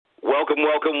Welcome,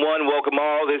 welcome one, welcome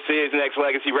all. This is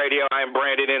Nexxlegacy Radio. I am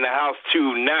Brandon in the house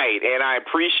tonight, and I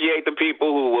appreciate the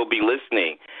people who will be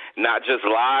listening, not just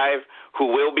live, who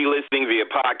will be listening via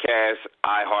podcast,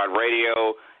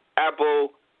 iHeartRadio, Apple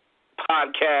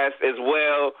Podcast as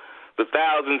well, the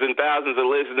thousands and thousands of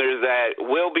listeners that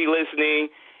will be listening,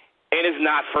 and it's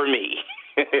not for me.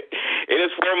 It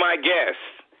is for my guest.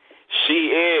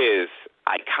 She is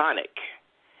iconic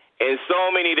in so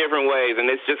many different ways, and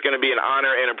it's just going to be an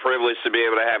honor and a privilege to be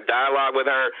able to have dialogue with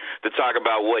her to talk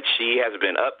about what she has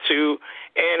been up to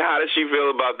and how does she feel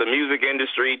about the music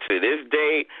industry to this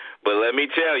date. But let me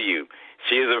tell you,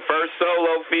 she is the first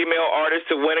solo female artist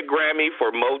to win a Grammy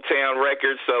for Motown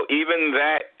Records, so even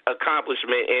that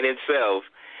accomplishment in itself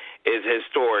is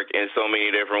historic in so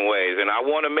many different ways. And I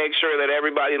want to make sure that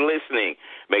everybody listening,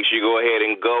 make sure you go ahead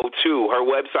and go to her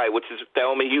website, which is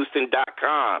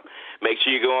ThelmaHouston.com. Make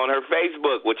sure you go on her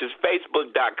Facebook, which is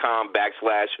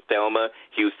Facebook.com/Thelma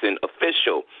Houston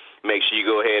Official. Make sure you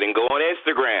go ahead and go on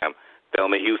Instagram,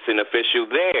 Thelma Houston Official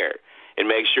there. And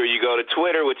make sure you go to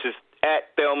Twitter, which is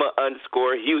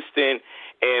 @Thelma_Houston.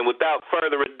 And without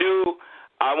further ado,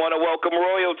 I want to welcome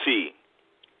royalty.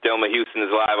 Thelma Houston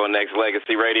is live on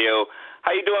Nexxlegacy Radio.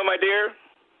 How you doing, my dear?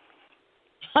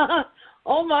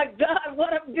 Oh, my God,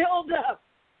 what a build-up.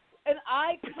 An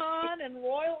icon and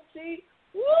royalty.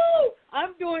 Woo!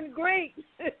 I'm doing great.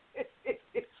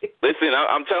 Listen,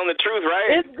 I'm telling the truth,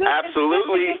 right? It's good.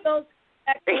 Absolutely. It's good to get those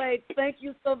accolades. Thank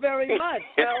you so very much.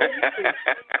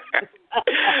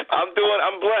 I'm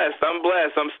blessed.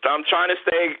 I'm trying to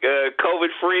stay COVID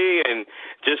free and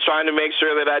just trying to make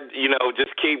sure that I,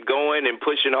 just keep going and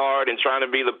pushing hard and trying to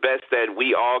be the best that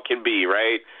we all can be,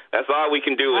 right? That's all we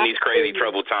can do in these crazy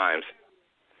troubled times.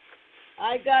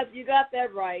 You got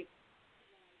that right.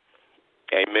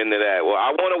 Amen to that. Well,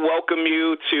 I want to welcome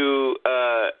you to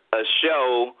a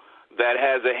show that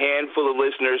has a handful of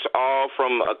listeners all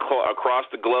from across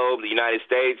the globe, the United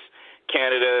States,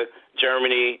 Canada,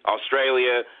 Germany,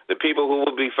 Australia. The people who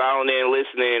will be filing in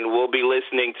listening will be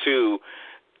listening to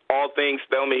all things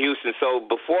Thelma Houston. So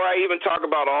before I even talk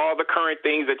about all the current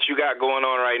things that you got going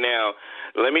on right now,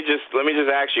 let me just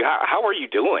ask you, how are you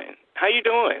doing? How you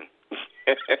doing?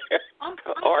 How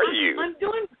are you? I'm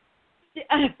doing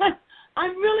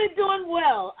I'm really doing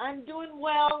well. I'm doing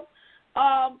well.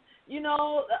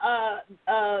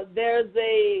 There's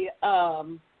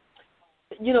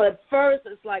at first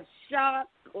it's like shock.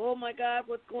 Oh, my God,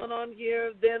 what's going on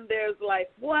here? Then there's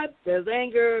like, what? There's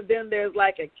anger. Then there's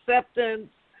like acceptance.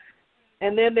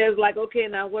 And then there's like, okay,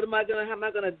 now how am I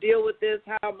going to deal with this?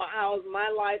 How's my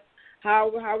life? How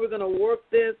are we going to work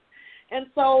this? And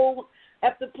so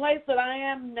at the place that I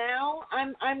am now,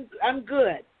 I'm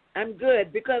good. I'm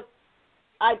good because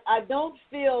I don't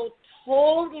feel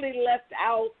totally left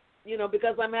out,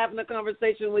 because I'm having a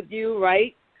conversation with you,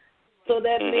 right? So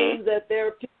that means that there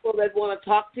are people that want to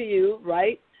talk to you,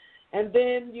 right? And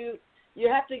then you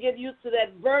have to get used to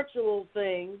that virtual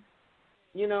thing,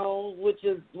 which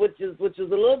is a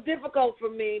little difficult for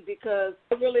me because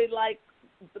I really like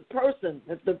the person,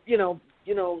 the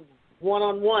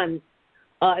one-on-one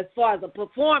as far as a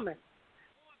performance.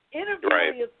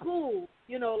 Interviewing is cool,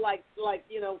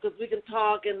 because we can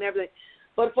talk and everything.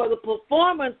 But for the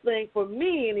performance thing, for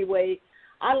me anyway,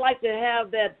 I like to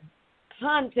have that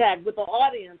contact with the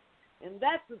audience, and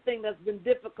that's the thing that's been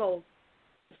difficult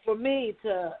for me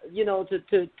to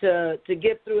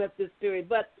get through at this period.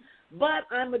 But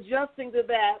I'm adjusting to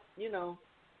that,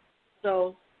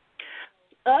 So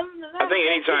other than that, I think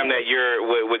anytime that you're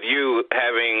with you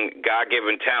having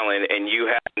God-given talent and you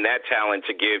having that talent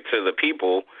to give to the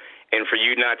people, and for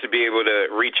you not to be able to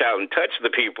reach out and touch the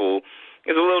people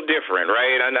is a little different,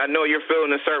 right? I know you're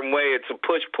feeling a certain way. It's a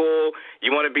push-pull.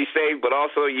 You want to be safe, but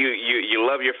also you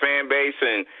love your fan base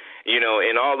and,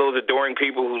 and all those adoring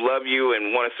people who love you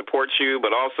and want to support you,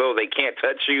 but also they can't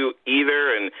touch you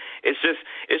either. And it's just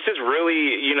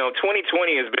really,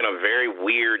 2020 has been a very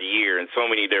weird year in so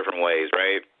many different ways,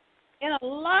 right? In a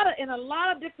lot of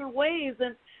different ways,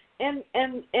 and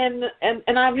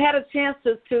I've had a chance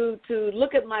to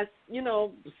look at my,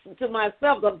 to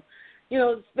myself,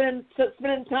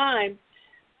 spending time,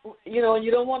 you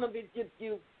don't want to be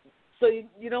you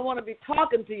don't want to be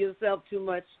talking to yourself too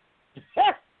much.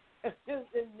 That's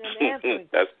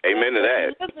amen to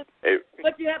that.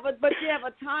 But you have a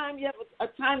time. You have a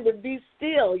time to be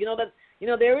still.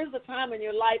 There is a time in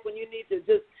your life when you need to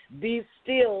just be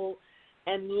still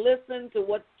and listen to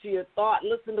your thought,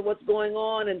 listen to what's going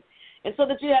on, and so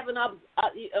that you have an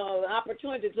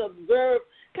opportunity to observe,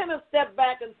 kind of step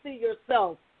back and see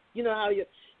yourself. How you,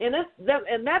 and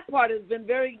that part has been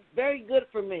very, very good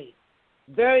for me,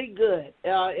 very good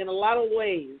in a lot of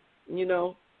ways. you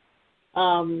know.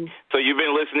 So you've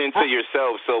been listening to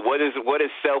yourself. So what is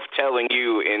self telling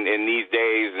you in these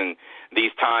days and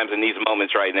these times and these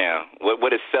moments right now?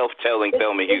 What is self telling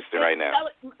Thelma Houston right now?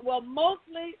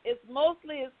 Mostly it's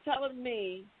telling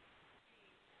me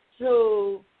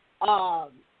to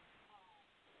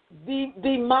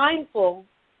be mindful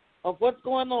of what's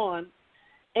going on,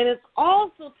 and it's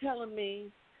also telling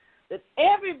me that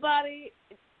everybody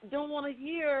don't want to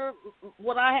hear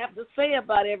what I have to say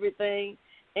about everything,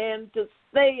 and to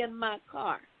stay in my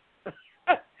car.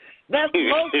 That's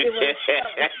mostly what it's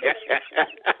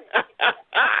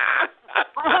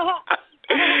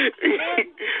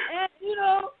and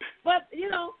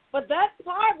but that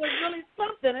part was really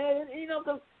something, and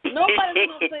because nobody's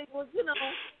gonna say, well, you don't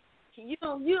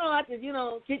have to,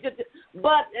 teach it.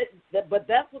 But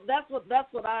that's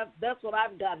what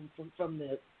I've gotten from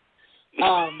this.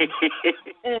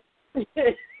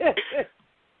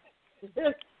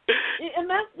 And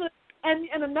that's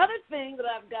and another thing that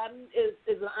I've gotten is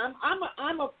I'm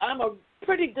a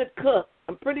pretty good cook.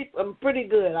 I'm pretty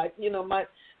good. I'm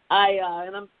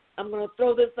going to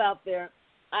throw this out there.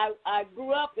 I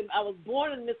grew up I was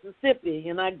born in Mississippi,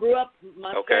 and I grew up.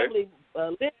 My family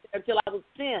lived there until I was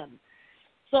 10.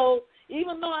 So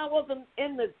even though I wasn't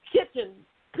in the kitchen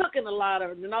cooking a lot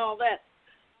and all that,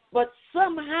 but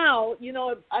somehow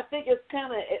I think it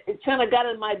kind of got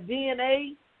in my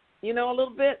DNA. A little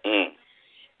bit. And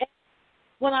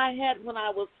when I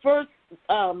was first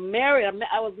married,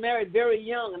 I was married very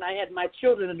young, and I had my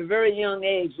children at a very young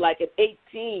age, like at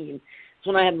 18. That's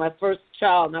when I had my first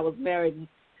child, and I was married.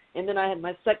 And then I had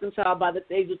my second child by the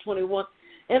age of 21.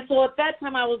 And so at that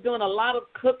time, I was doing a lot of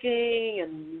cooking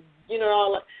and,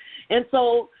 all that. And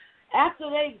so after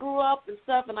they grew up and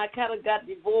stuff, and I kind of got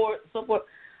divorced and so forth,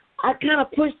 I kind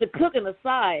of pushed the cooking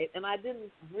aside, and I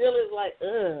didn't really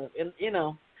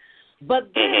But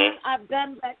then I've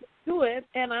gotten back to it,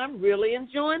 and I'm really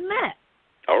enjoying that.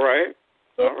 All right.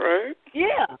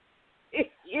 Yeah.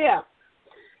 Yeah.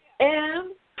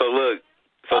 And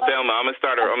Thelma, I'm gonna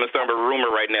start a rumor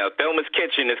right now. Thelma's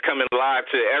Kitchen is coming live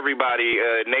to everybody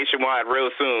nationwide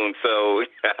real soon. So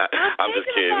I'm just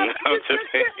kidding.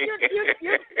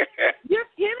 You're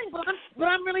kidding, but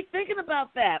I'm really thinking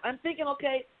about that. I'm thinking,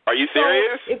 okay. Are you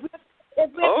serious? So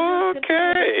if we continue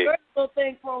the virtual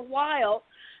thing for a while,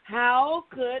 how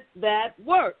could that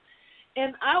work?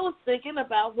 And I was thinking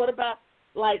about what about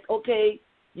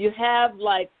you have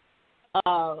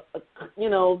a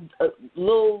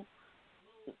little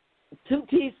two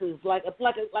pieces, like a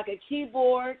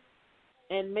keyboard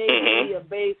and maybe a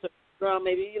bass or drum,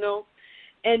 maybe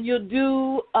and you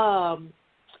do a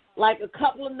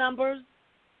couple of numbers,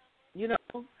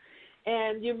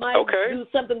 and you might do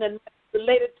something that's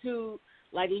related to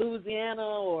Louisiana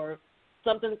or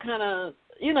something kind of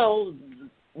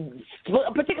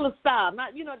a particular style,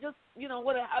 not just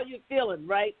how you're feeling,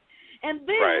 right? And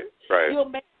then you'll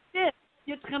make it.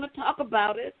 You kind of talk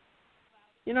about it.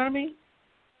 You know what I mean?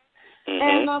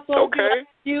 And also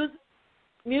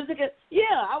music. I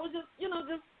was just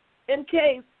just in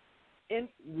case. And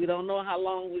we don't know how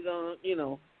long we're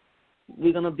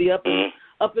gonna be up in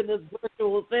this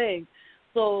virtual thing.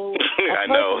 So I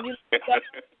know.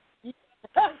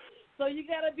 So you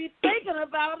got to be thinking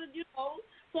about it,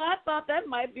 So I thought that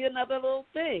might be another little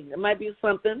thing. It might be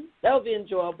something that would be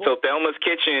enjoyable. So Thelma's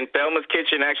Kitchen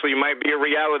actually might be a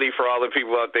reality for all the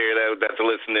people out there that's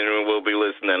listening and will be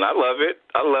listening. I love it.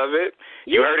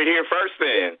 You heard it here first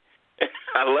then.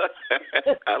 I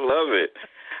love it.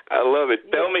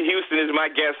 Thelma Houston is my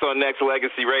guest on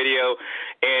Nexxlegacy Radio,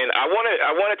 and I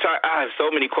want to talk. I have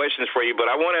so many questions for you, but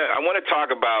I want to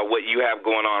talk about what you have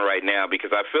going on right now,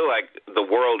 because I feel like the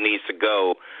world needs to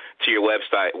go to your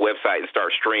website and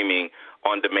start streaming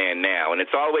on demand now, and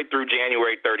it's all the way through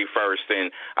January 31st.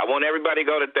 And I want everybody to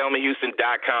go to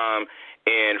thelmahouston.com,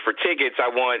 and for tickets, I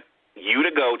want you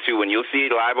to go to, and you'll see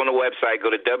it live on the website. Go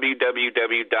to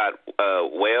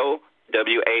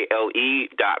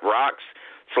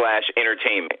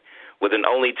www.rocks/entertainment with an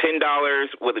only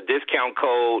 $10 with a discount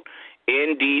code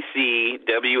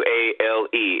NDCWALE,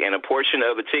 and a portion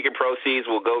of the ticket proceeds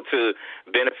will go to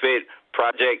benefit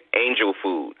Project Angel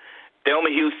Food. Thelma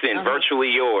Houston, virtually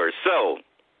yours. So,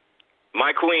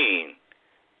 my queen,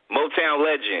 Motown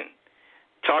legend,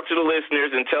 talk to the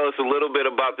listeners and tell us a little bit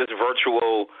about this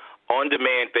virtual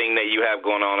on-demand thing that you have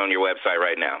going on your website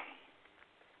right now.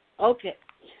 Okay.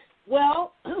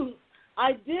 Well,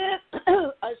 I did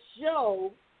a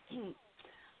show. It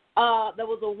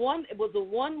was a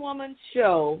one-woman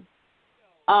show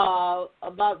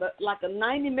about a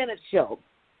 90-minute show,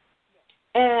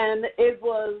 and it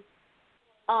was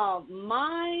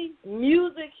my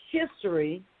music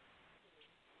history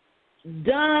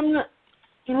done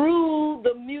through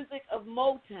the music of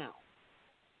Motown.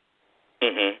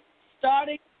 Mhm.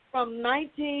 Starting from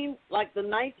the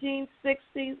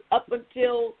 1960s up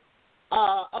until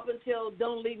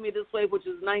Don't Leave Me This Way, which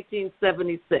is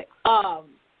 1976.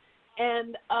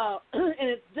 And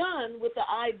it's done with the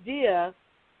idea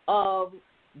of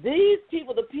these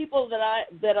people, the people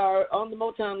that are on the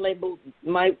Motown label,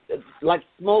 like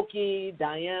Smokey,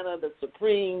 Diana, the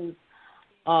Supremes,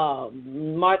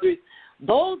 Marjorie.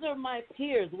 Those are my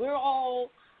peers. We're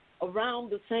all around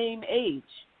the same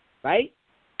age, right?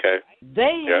 Okay.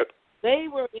 They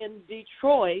were in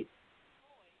Detroit,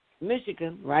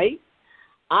 Michigan, right?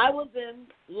 I was in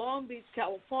Long Beach,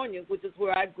 California, which is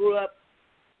where I grew up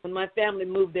when my family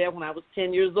moved there when I was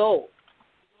 10 years old.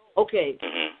 Okay.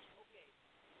 Mm-hmm.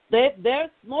 Their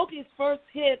Smokey's first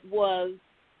hit was,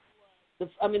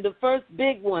 the first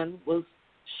big one was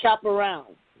Shop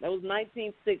Around. That was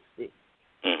 1960.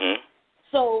 Mm-hmm.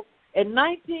 So in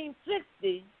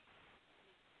 1960,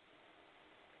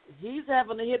 he's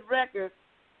having a hit record.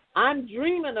 I'm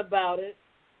dreaming about it,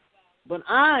 but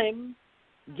I'm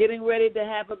getting ready to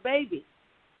have a baby,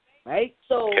 right?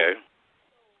 So,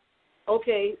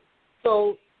 okay,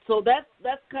 so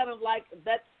that's kind of like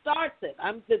that starts it.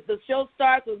 The show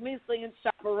starts with me singing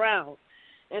 "Shop Around,"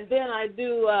 and then I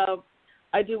do.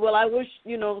 Well, I wish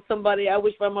I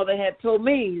wish my mother had told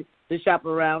me to shop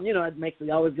around. It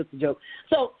always gets a joke.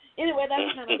 So anyway,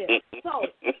 that's kind of it. So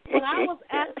when I was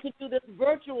asked to do this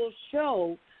virtual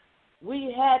show, we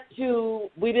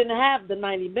didn't have the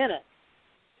 90-minute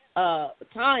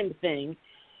time thing,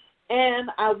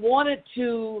 and I wanted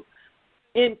to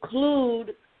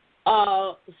include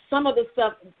some of the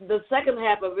stuff, the second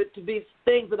half of it, to be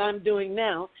things that I'm doing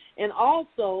now, and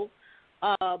also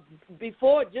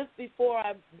before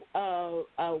I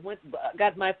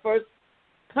got my first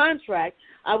contract,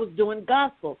 I was doing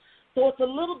gospel. So it's a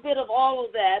little bit of all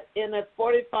of that in a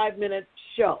 45-minute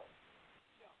show.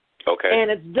 Okay. And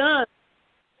it's done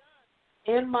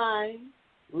in my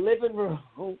living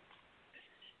room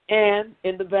and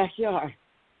in the backyard.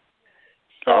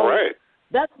 So all right.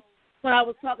 That's when I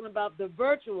was talking about the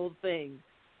virtual thing.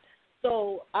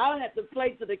 So I had to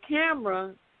play to the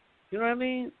camera, you know what I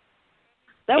mean?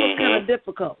 That was kind of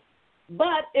difficult.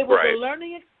 But it was a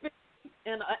learning experience,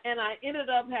 and I ended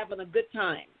up having a good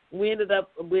time. We had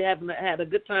a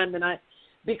good time,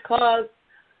 because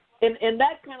in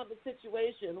that kind of a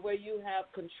situation where you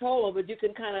have control over it, you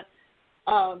can kind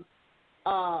of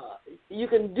you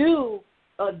can do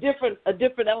different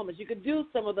elements. You could do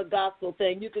some of the gospel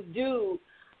thing. You could do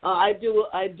I do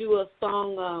a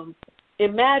song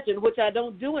Imagine, which I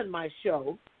don't do in my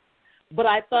show, but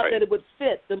I thought that it would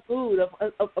fit the mood of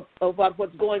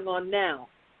what's going on now,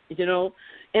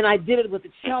 And I did it with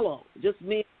a cello, just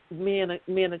me and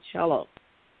a cello.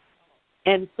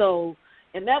 And so,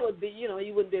 and that would be, you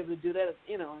wouldn't be able to do that,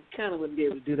 kind of wouldn't be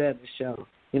able to do that in the show.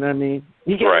 You know what I mean?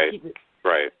 You got to keep it.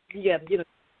 Right. Yeah,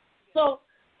 So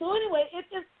anyway,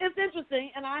 it's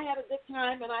interesting, and I had a good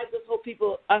time, and I just hope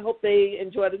they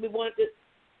enjoyed it. We wanted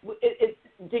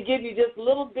to give you just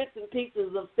little bits and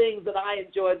pieces of things that I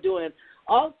enjoy doing.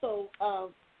 Also,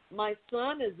 my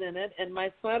son is in it, and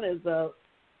my son is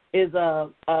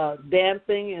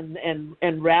dancing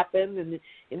and rapping,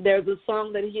 and there's a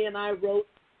song that he and I wrote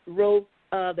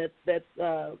that's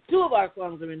two of our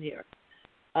songs are in here.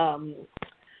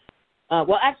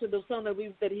 Well, actually, the song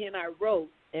that he and I wrote,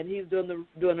 and he's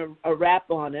doing a rap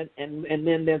on it, and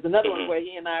then there's another one where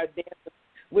he and I are dancing.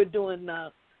 We're doing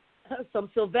some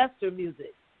Sylvester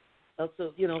music.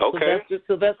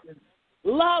 Sylvester.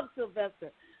 Love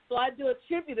Sylvester. So I do a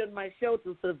tribute in my show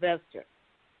to Sylvester.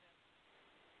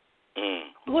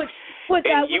 Which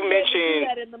I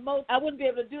wouldn't be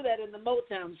able to do that in the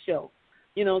Motown show.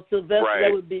 Sylvester,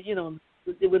 that would be,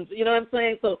 it wouldn't, you know what I'm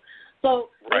saying? So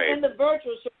in the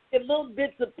virtual show, get little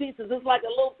bits and pieces. It's like a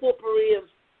little potpourri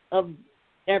of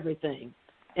everything.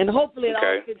 And hopefully it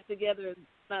all fits together and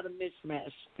it's not a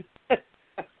mishmash.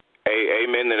 Hey,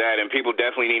 amen to that. And people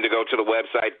definitely need to go to the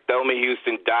website.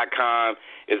 ThelmaHouston.com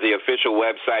is the official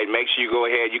website. Make sure you go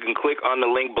ahead. You can click on the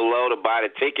link below to buy the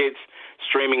tickets.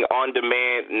 Streaming on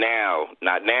demand now.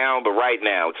 Not now, but right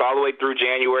now. It's all the way through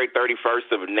January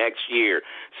 31st of next year.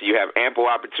 So you have ample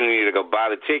opportunity to go buy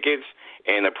the tickets,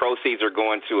 and the proceeds are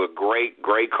going to a great,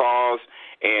 great cause.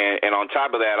 And on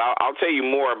top of that, I'll tell you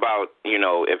more about,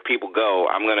 if people go.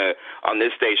 I'm gonna on this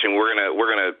station. We're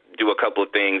gonna do a couple of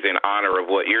things in honor of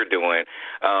what you're doing.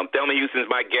 Thelma Houston's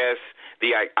my guest.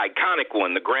 The iconic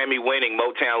one, the Grammy-winning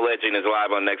Motown legend, is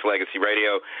live on Nexxlegacy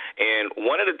Radio. And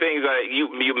one of the things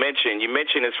you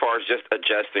mentioned as far as just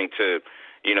adjusting to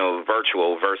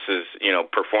virtual versus,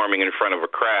 performing in front of a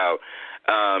crowd.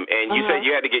 And you said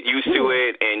you had to get used to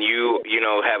it, and you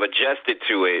have adjusted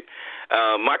to it.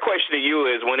 My question to you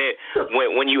is, when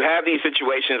you have these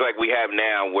situations like we have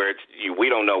now, where we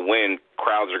don't know when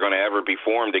crowds are going to ever be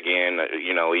formed again,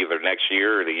 either next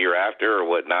year or the year after or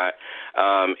whatnot,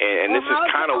 and this is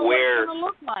kind of where it's going to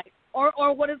look like, or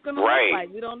what it's going to look like.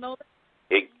 We don't know.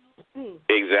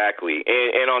 Exactly,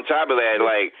 and on top of that,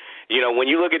 when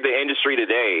you look at the industry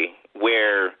today,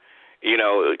 where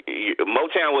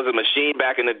Motown was a machine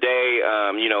back in the day.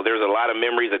 There's a lot of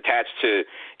memories attached to,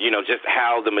 just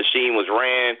how the machine was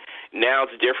ran. Now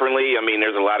it's differently. I mean,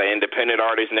 there's a lot of independent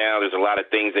artists now. There's a lot of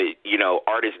things that,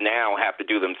 artists now have to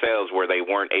do themselves where they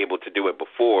weren't able to do it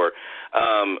before.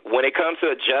 When it comes to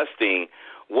adjusting,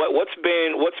 what's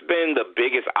been the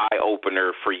biggest eye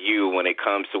opener for you when it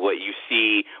comes to what you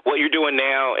see, what you're doing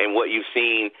now, and what you've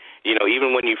seen,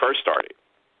 even when you first started?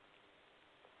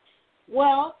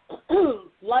 Well,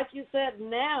 like you said,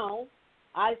 now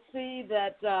I see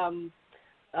that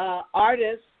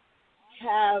artists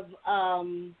have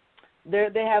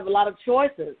they have a lot of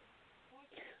choices,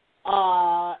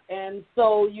 and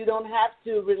so you don't have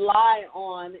to rely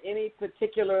on any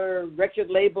particular record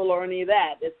label or any of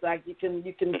that. It's like you can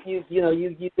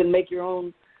make your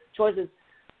own choices,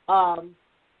 and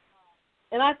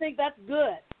I think that's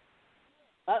good.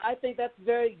 I think that's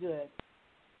very good.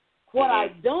 What I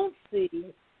don't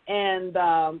see, and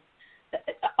I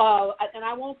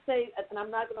won't say, and I'm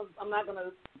not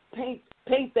gonna paint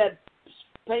that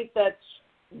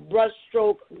brush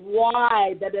stroke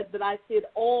wide that I see it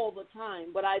all the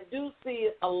time, but I do see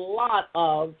a lot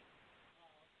of.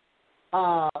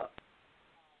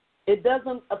 It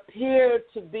doesn't appear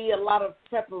to be a lot of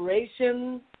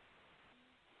preparation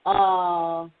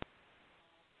for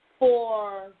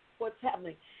what's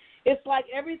happening. It's like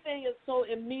everything is so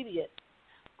immediate.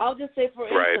 I'll just say, for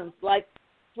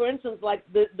instance, like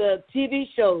the TV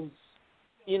shows,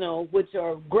 which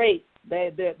are great.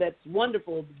 That's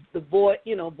wonderful. The boys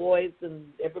and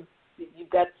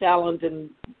You've Got Talent and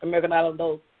American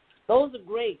Idol. Those are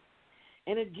great,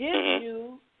 and it gives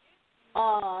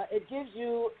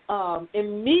you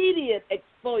immediate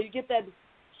exposure. You get that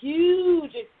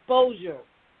huge exposure.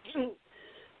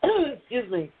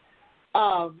 Excuse me.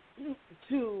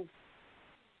 To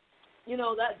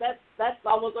that's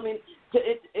almost. I mean,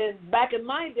 back in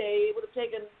my day, it would have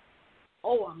taken.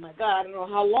 Oh my God, I don't know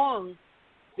how long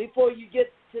before you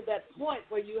get to that point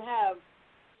where you have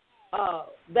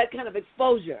that kind of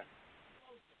exposure.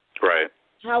 Right.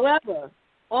 However,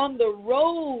 on the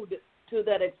road to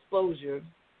that exposure,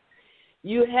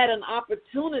 you had an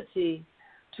opportunity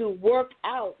to work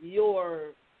out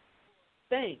your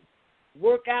thing,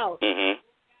 work out.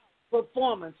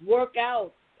 Performance, work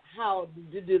out how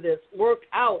to do this, work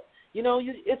out.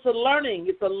 It's a learning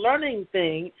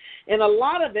thing, and a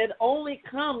lot of it only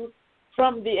comes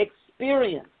from the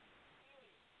experience.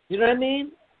 You know what I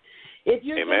mean? If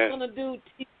you're just going to do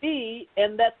TV,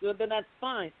 and then that's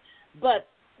fine. But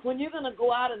when you're going to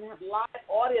go out and have live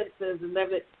audiences and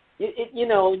everything, it's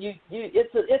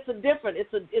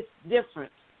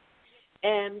different.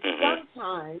 And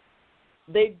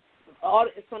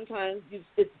sometimes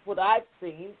it's what I've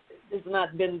seen has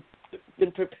not been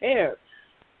prepared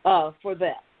for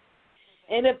that.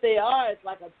 And if they are, it's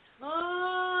like a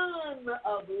ton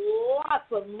of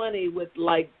lots of money with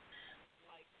like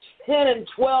 10 and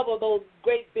 12 of those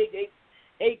great big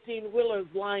 18-wheelers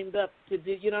lined up to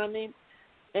do, you know what I mean?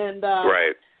 And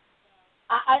right.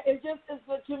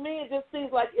 To me, it just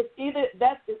seems like it's either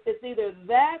that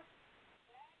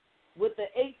with the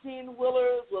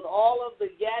 18-wheelers, with all of the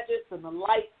gadgets and the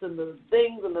lights and the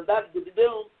things and the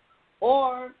doom,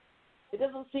 or it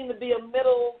doesn't seem to be a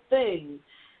middle thing.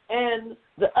 And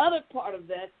the other part of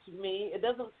that, to me, it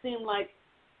doesn't seem like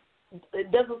a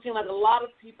lot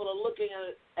of people are looking at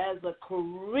it as a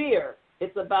career.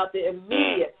 It's about the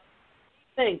immediate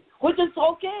thing, which is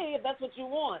okay if that's what you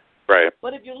want. Right.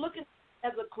 But if you're looking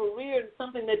as a career and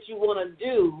something that you want to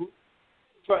do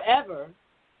forever,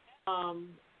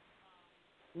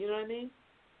 you know what I mean?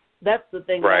 That's the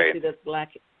thing that I see that's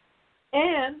lacking.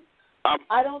 And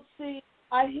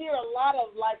I hear a lot of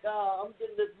I'm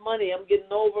getting this money, I'm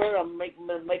getting over, I'm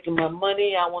making my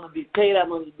money, I want to be paid, I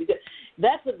want to be good.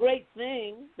 That's a great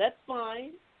thing. That's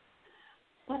fine.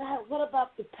 But what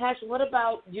about the passion? What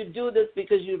about you do this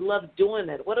because you love doing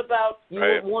it? What about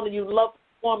you love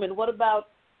performing? What about,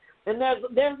 and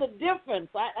there's a difference.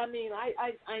 I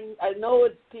know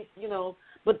it's,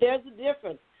 but there's a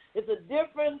difference. It's a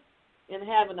difference in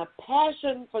having a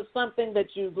passion for something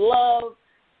that you love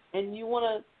and you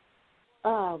want to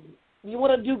you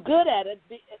want to do good at it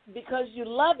because you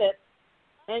love it,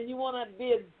 and you want to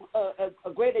be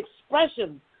a great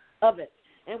expression of it.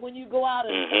 And when you go out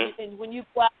and when you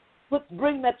go out,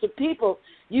 bring that to people,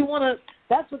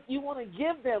 that's what you want to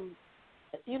give them.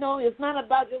 You know, it's not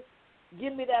about just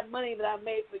give me that money that I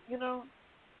made, but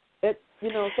it's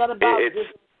not about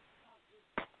just.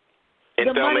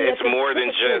 And Thelma, it's more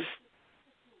than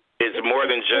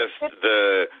just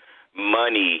the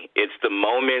money. It's the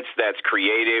moments that's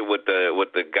created with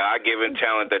the God-given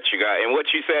talent that you got. And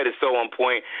what you said is so on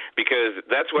point, because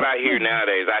that's what I hear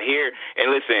nowadays. I hear,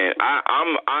 and listen,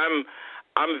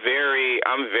 I'm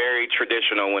very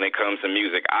traditional when it comes to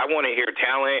music. I want to hear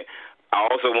talent. I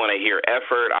also want to hear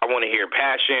effort. I want to hear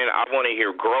passion. I want to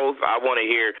hear growth. I want to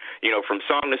hear, from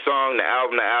song to song, to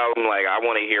album, like I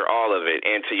want to hear all of it.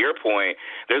 And to your point,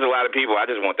 there's a lot of people, I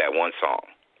just want that one song.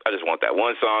 I just want that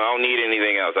one song. I don't need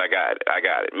anything else. I got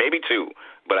it. Maybe two,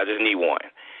 but I just need one.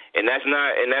 And that's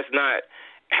not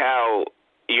how,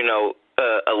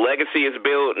 a legacy is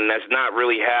built, and that's not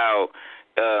really how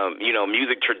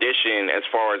music tradition as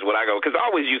far as what I go. Because I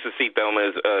always used to see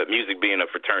Thelma as music being a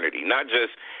fraternity, not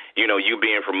just, you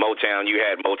being from Motown. You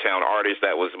had Motown artists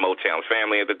that was Motown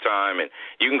family at the time, and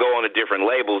you can go on to different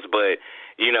labels, but,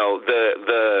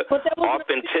 the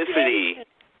authenticity.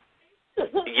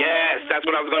 Yes, that's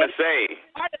what I was going to say.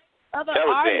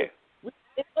 Tell us then.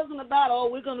 It wasn't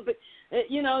about, we're going to be,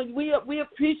 we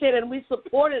appreciated and we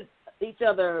supported each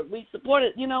other. We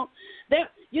supported, there,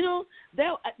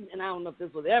 and I don't know if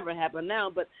this will ever happen now,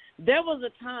 but there was a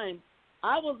time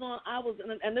I was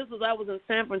in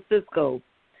San Francisco.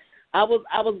 I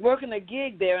was working a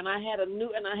gig there, and I had an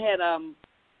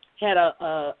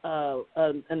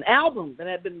album that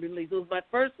had been released. It was my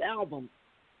first album.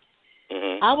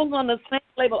 Mm-hmm. I was on the same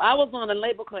label. I was on a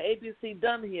label called ABC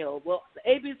Dunhill. Well,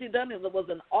 ABC Dunhill was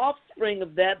an offspring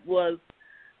of that. Was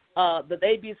the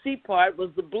ABC part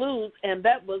was the blues, and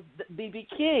that was B.B.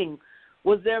 King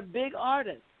was their big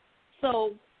artist.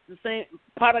 So the same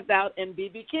product out, and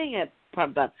B.B. King had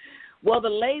product out. Well, the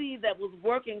lady that was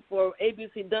working for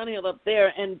ABC Dunhill up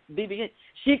there and B.B. King,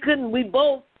 she couldn't. We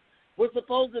both were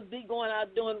supposed to be going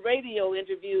out doing radio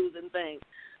interviews and things.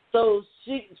 So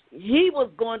he was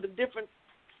going to different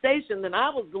stations than I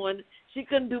was going. She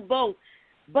couldn't do both.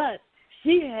 But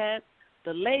she had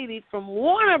the lady from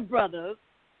Warner Brothers,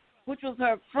 which was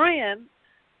her friend,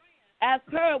 ask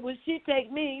her, would she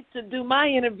take me to do my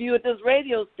interview at this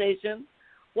radio station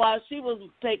while she was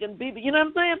taking BB. You know what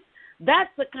I'm saying?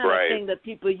 That's the kind of thing that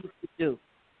people used to do.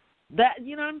 That,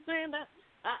 you know what I'm saying? That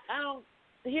I don't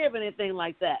hear of anything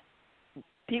like that.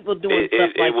 People doing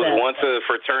stuff like that. It was once a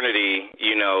fraternity,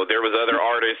 there was other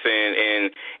artists,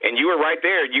 and you were right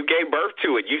there. You gave birth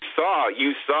to it. You saw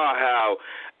how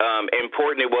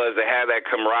important it was to have that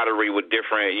camaraderie with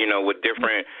different,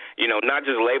 not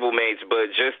just label mates,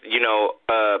 but just,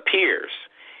 peers.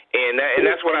 And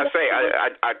that's what I say.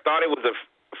 I thought it was a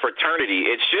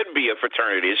fraternity. It should be a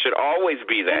fraternity. It should always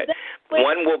be that.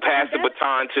 One will pass the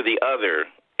baton to the other,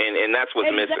 and that's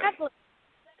what's missing.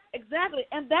 Exactly,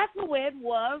 and that's the way it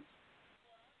was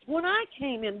when I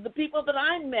came in. The people that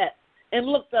I met and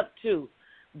looked up to,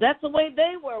 that's the way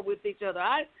they were with each other.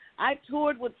 I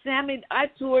toured with Sammy. I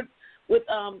toured with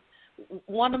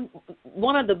one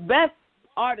of the best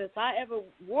artists I ever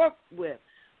worked with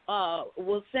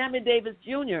was Sammy Davis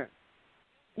Jr.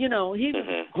 He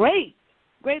was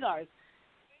great artist.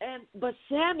 But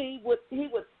Sammy would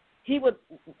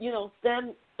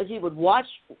watch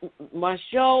my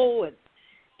show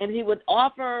and he would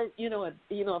offer, he said,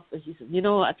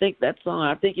 I think that song,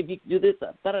 I think if you do this,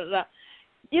 da-da-da-da.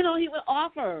 He would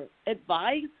offer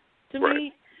advice to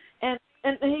me, and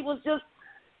he was just,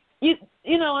 and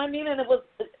it was,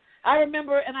 I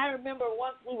remember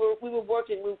once we were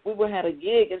working, we had a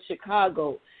gig in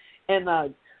Chicago, and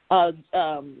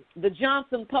the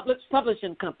Johnson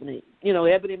Publishing Company,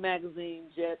 Ebony Magazine,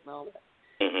 Jet, and all that,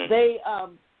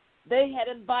 they had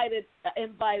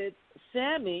invited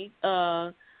Sammy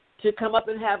to come up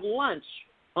and have lunch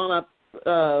on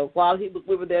while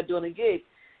we were there doing a gig,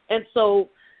 and so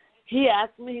he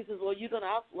asked me. He says,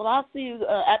 "Well, I'll see you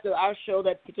after our show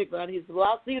that particular night." He said, "Well,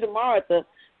 I'll see you tomorrow at the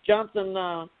Johnson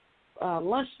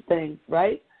lunch thing,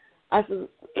 right?" I said,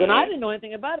 and I didn't know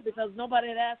anything about it because nobody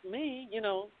had asked me,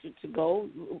 to go,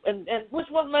 and which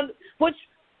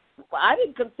I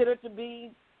didn't consider to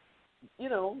be,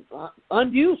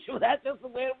 unusual. That's just the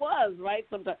way it was, right?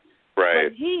 Sometimes, right?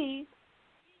 But he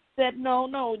said, no,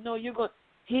 you're going.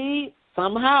 He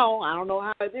somehow, I don't know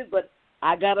how it is, but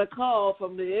I got a call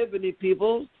from the Ebony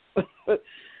people saying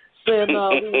we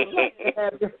would like to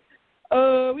have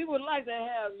We would like to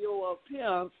have your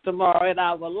appearance tomorrow at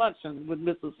our luncheon with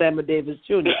Mr. Sammy Davis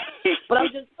Jr. But I'm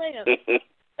just saying.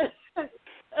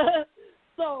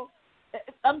 So,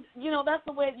 that's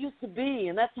the way it used to be,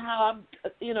 and that's how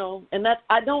and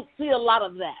I don't see a lot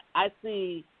of that. I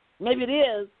see, maybe it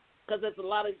is, because there's a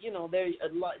lot of, there are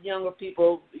a lot younger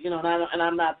people,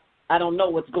 and I don't know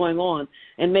what's going on,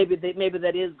 and maybe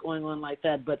that is going on like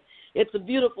that, but it's a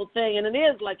beautiful thing, and it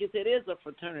is, like you said, it is a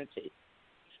fraternity.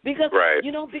 Because, right.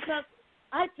 Because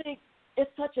I think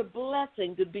it's such a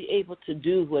blessing to be able to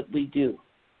do what we do.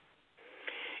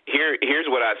 Here's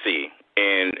what I see,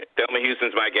 and Thelma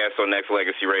Houston's my guest on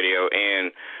Nexxlegacy Radio,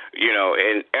 and,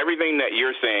 and everything that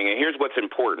you're saying, and here's what's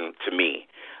important to me.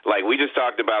 Like, we just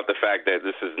talked about the fact that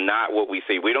this is not what we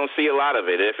see. We don't see a lot of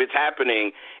it. If it's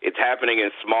happening in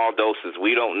small doses.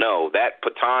 We don't know. That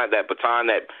baton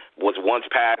that was once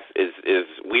passed is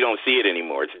we don't see it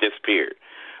anymore. It's disappeared.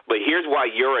 But here's why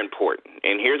you're important,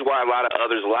 and here's why a lot of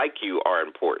others like you are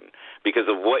important. Because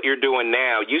of what you're doing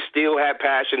now, you still have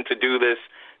passion to do this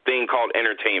thing called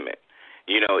entertainment.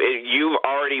 You've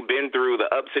already been through the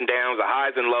ups and downs, the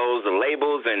highs and lows, the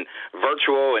labels and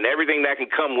virtual and everything that can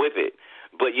come with it.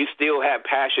 But you still have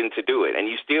passion to do it, and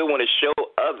you still want to show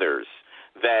others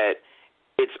that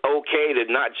it's okay to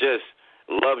not just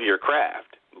love your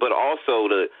craft, but also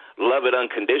to love it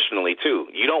unconditionally, too.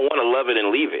 You don't want to love it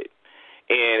and leave it.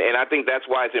 And I think that's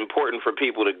why it's important for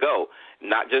people to go,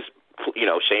 not just,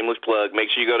 shameless plug. Make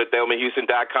sure you go to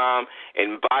ThelmaHouston.com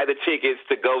and buy the tickets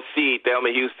to go see Thelma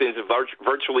Houston's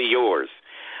Virtually Yours.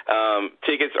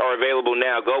 Tickets are available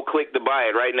now. Go click to buy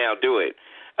it right now. Do it.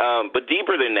 But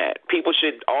deeper than that, people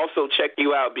should also check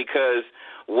you out because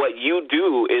what you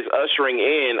do is ushering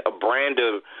in a brand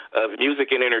of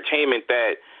music and entertainment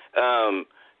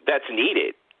that's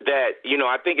needed. That,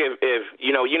 I think if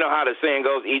you know how the saying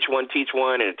goes, each one teach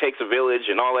one, and it takes a village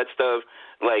and all that stuff,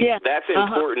 that's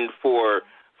important for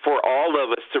all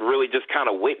of us to really just kind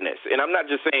of witness. And I'm not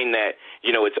just saying that,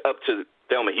 it's up to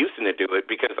Thelma Houston to do it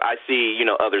because I see,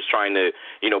 others trying to,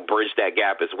 bridge that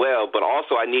gap as well. But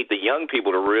also I need the young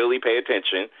people to really pay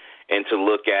attention and to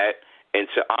look at and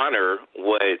to honor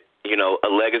what, a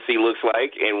legacy looks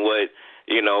like and what,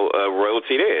 a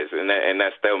royalty is. And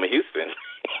that's Thelma Houston.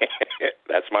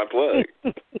 That's my plug.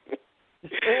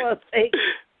 Well,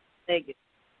 thank you.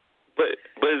 But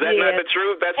is that not the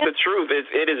truth? That's the truth.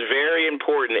 It is very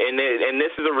important, and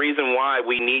this is the reason why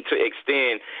we need to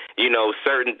extend,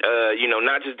 certain,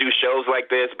 not just do shows like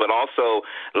this, but also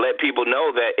let people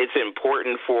know that it's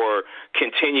important for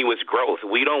continuous growth.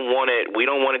 We don't want it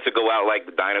to go out like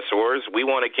the dinosaurs. We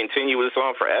want to continue this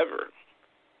on forever.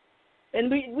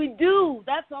 And we do.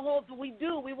 That's the whole thing. We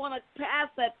do. We want to pass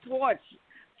that torch,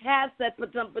 pass that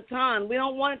baton. We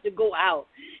don't want it to go out,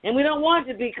 and we don't want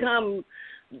it to become.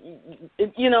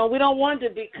 We don't want to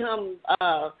become,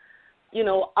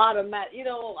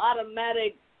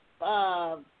 automatic,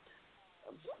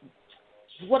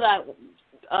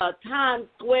 Times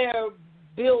Square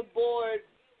billboard,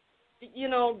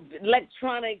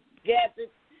 electronic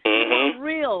gadgets. We want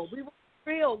real. We want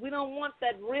real. We don't want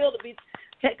that real to be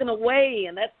taken away,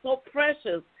 and that's so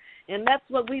precious. And that's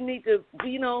what we need to,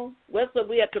 that's what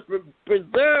we have to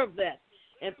preserve that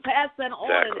and pass that on.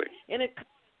 Exactly. And it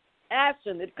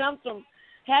action. It comes from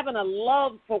having a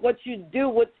love for what you do,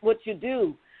 what you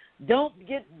do. Don't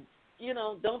get,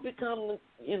 don't become,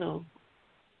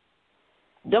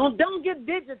 don't get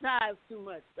digitized too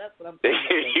much. That's what I'm saying.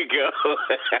 There you go.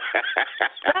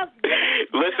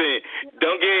 Listen,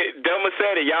 Thelma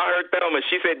said it. Y'all heard Thelma.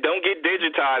 She said, don't get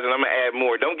digitized, and I'm going to add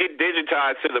more. Don't get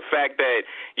digitized to the fact that,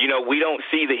 we don't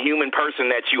see the human person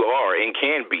that you are and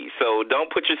can be. So don't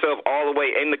put yourself all the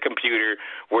way in the computer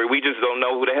where we just don't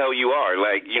know who the hell you are.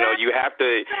 Like, you have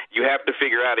to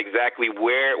figure out exactly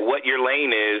what your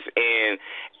lane is and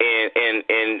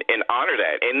honor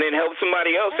that, and then help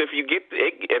somebody else if you get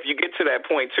to that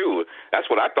point too. That's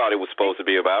what I thought it was supposed to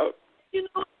be about.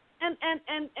 And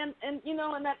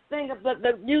that thing of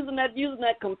using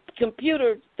that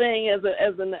computer thing as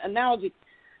an analogy.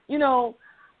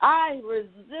 I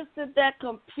resisted that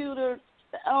computer,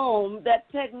 that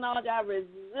technology. I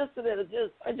resisted it.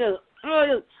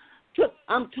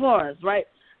 I'm Taurus, right?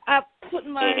 I put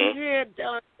my head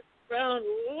down and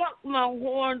locked my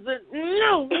horns and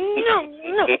no.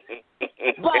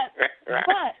 But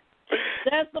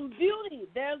there's some beauty.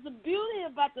 There's a beauty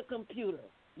about the computer.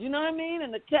 You know what I mean?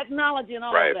 And the technology and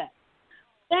all of that.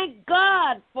 Thank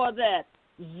God for that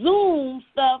Zoom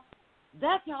stuff.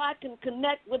 That's how I can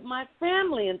connect with my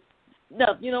family and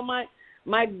stuff.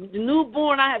 My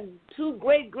newborn, I have 2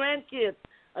 great grandkids.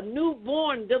 A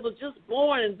newborn that was just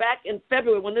born back in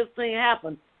February when this thing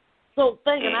happened. So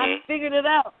and I figured it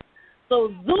out.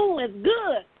 So Zoom is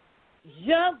good.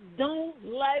 Just don't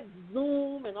let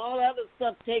Zoom and all that other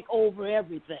stuff take over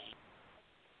everything.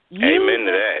 Amen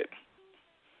to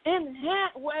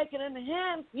that. Where it can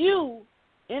enhance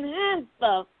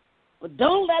stuff, but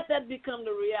don't let that become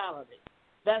the reality.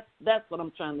 That's what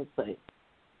I'm trying to say.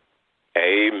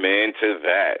 Amen to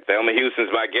that. Thelma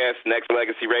Houston's my guest,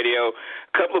 Nexxlegacy Radio. A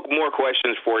couple more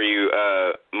questions for you,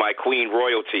 my queen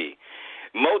royalty.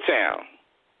 Motown.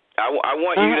 I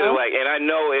want you to and I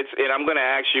know and I'm going to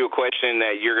ask you a question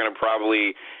that you're going to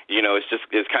probably,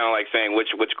 it's kind of like saying which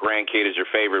grandkid is your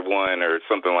favorite one or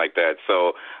something like that.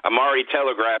 So I'm already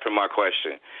telegraphing my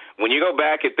question. When you go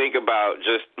back and think about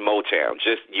just Motown,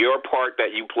 just your part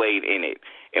that you played in it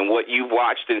and what you've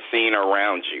watched and seen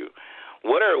around you,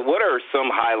 what are some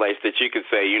highlights that you could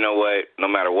say, you know what, no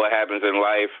matter what happens in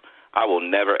life, I will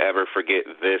never, ever forget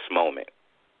this moment?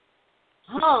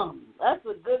 That's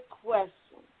a good question.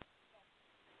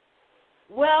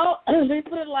 Well, let me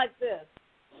put it like this.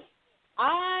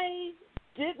 I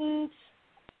didn't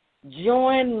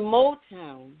join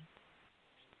Motown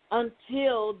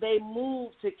until they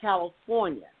moved to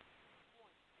California.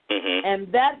 And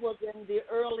that was in the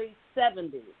early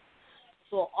 70s.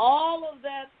 So all of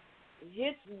that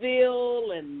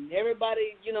Hitsville and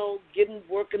everybody,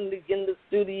 working in the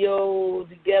studio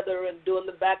together and doing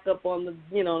the backup on the,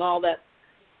 and all that,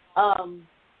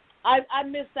 I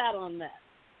missed out on that.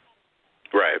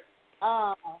 Right.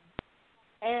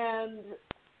 And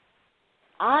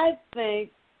I think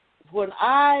when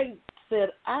I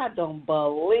said I don't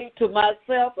believe to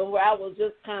myself, and where I was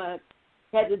just kind of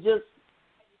had to just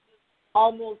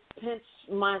almost pinch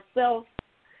myself,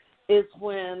 is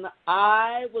when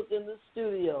I was in the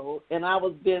studio and I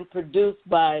was being produced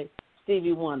by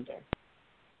Stevie Wonder.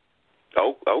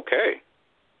 Oh, okay.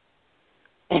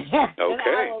 Okay.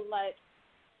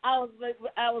 I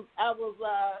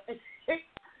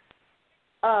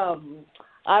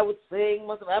would sing.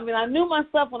 I knew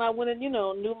myself when I went in,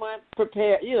 knew my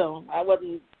prepared, I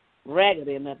wasn't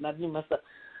raggedy or nothing. I knew myself.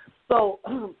 So,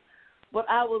 but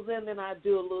I was in and I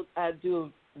do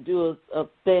a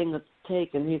thing, a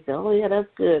take, and he said, "Oh yeah, that's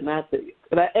good." And I said,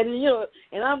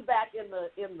 and I'm back in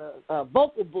the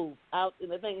vocal booth out in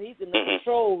the thing. And he's in the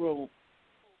control room,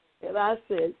 and I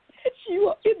said, "You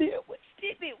up in there with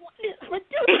Stevie Wonder?"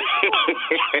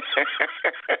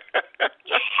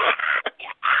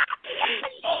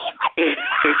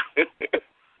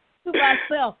 To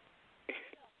myself.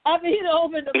 He'd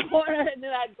open the corner, and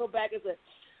then I'd go back and say,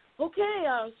 "Okay,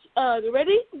 you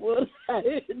ready?" Well, I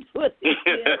didn't do it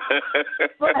again.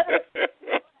 But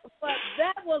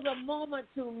that was a moment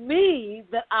to me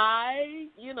that I,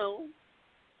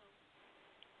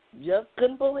 just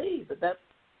couldn't believe that.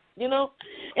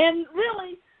 And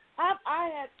really, I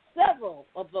had several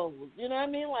of those. You know what I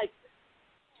mean? Like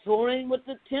touring with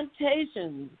the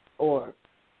Temptations or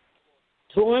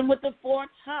touring with the Four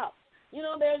Tops.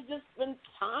 There's just been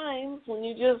times when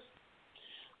you just,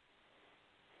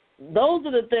 those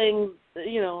are the things,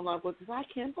 like, because I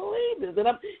can't believe this.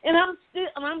 I'm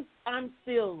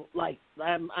still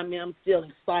still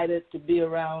excited to be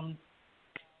around.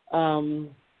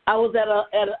 I was at a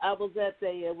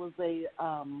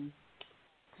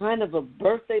kind of a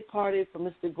birthday party for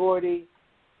Mr. Gordy,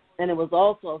 and it was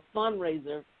also a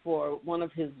fundraiser for one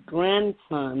of his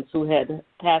grandsons who had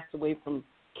passed away from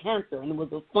cancer, and it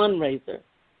was a fundraiser.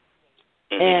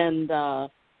 And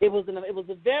it wasn't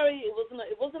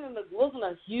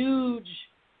a huge,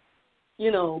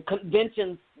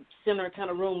 convention center kind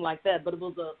of room like that, but it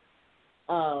was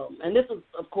and this was,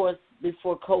 of course,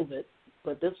 before COVID,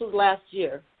 but this was last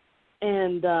year.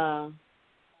 And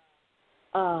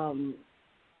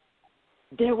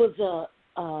there was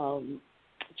I'm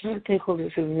trying to think what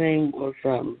his name was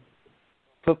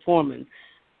performing.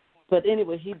 But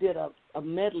anyway, he did a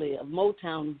medley of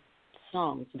Motown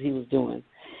songs that he was doing.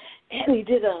 And he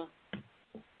did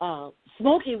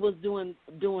Smokey was doing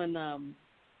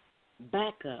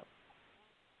backup.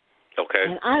 Okay.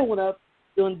 And I went up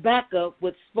doing backup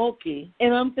with Smokey,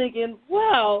 and I'm thinking,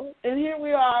 wow, and here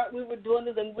we are, we were doing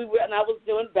this, and I was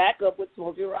doing backup with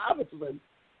Smokey Robinson.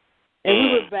 And we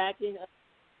were backing up.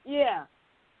 Yeah.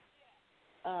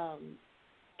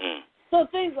 So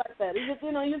things like that. You just,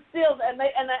 you still, and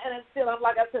it's still,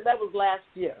 like I said, that was last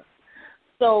year.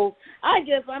 So I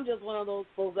guess I'm just one of those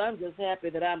folks. I'm just happy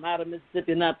that I'm out of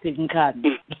Mississippi, not picking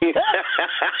cotton.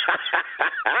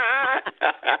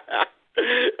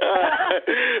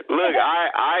 Look,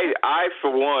 I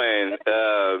for one,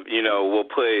 will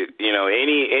put,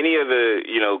 any of the,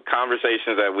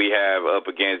 conversations that we have up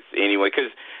against anyway.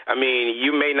 Because, I mean,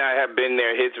 you may not have been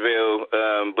there,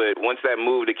 Hitsville, but once that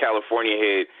move to California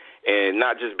hit, and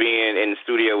not just being in the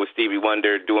studio with Stevie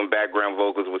Wonder, doing background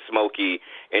vocals with Smokey,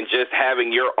 and just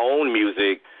having your own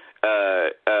music,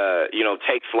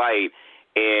 take flight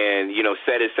and,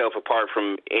 set itself apart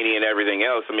from any and everything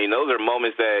else. I mean, those are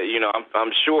moments that,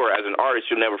 I'm sure as an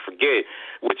artist you'll never forget,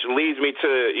 which leads me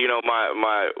to,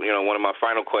 my one of my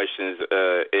final questions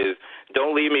is,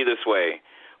 Don't Leave Me This Way.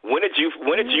 When did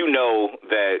you know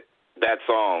that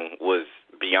song was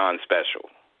beyond special?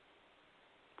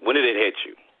 When did it hit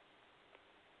you?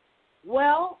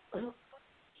 Well,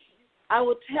 I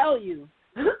will tell you,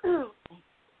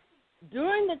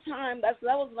 during the time, that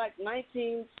was like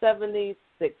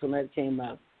 1976 when that came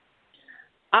out,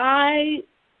 I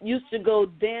used to go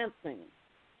dancing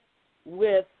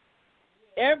with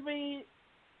every,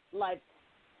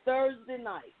 Thursday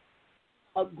night,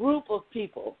 a group of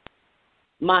people,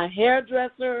 my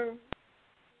hairdresser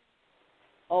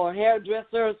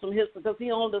from his, because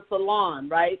he owned a salon,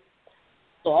 right?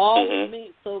 So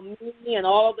me and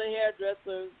all of the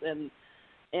hairdressers and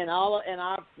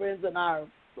our friends and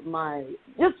my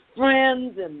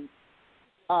friends and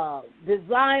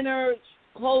designers,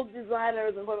 clothes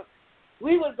designers and whatever,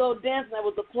 we would go dancing. There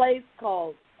was a place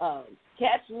called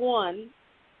Catch One,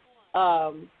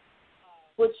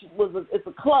 which it's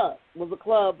a club. It was a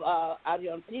club out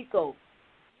here on Pico.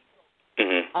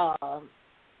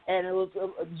 And it was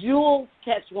Jules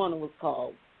Catch One, it was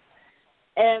called.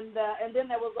 And then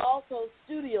there was also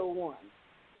Studio One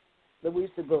that we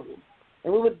used to go to.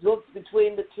 And we would go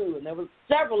between the two, and there were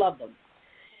several of them.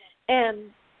 And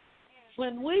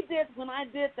when I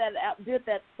did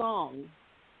that song,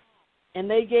 and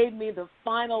they gave me the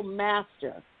final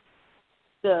master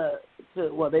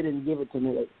well, they didn't give it to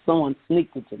me. Someone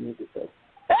sneaked it to me because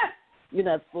you're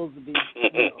not supposed to be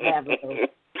having those.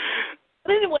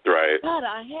 But anyway, right. God,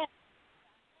 I had.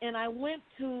 And I went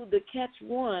to the Catch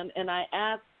One, and I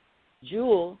asked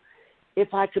Jewel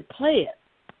if I could play it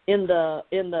in the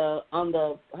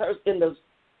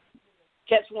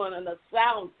Catch One and the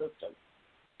sound system.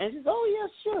 And she said, "Oh yeah,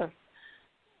 sure."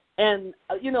 And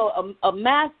a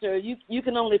master, you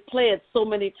can only play it so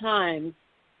many times,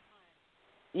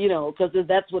 because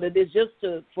that's what it is, just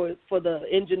for the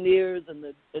engineers and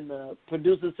the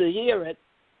producers to hear it,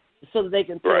 so that they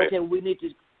can say, right. Okay, we need to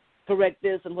correct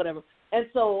this and whatever. And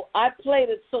so I played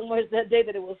it so much that day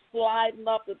that it was sliding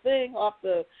off the thing,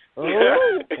 But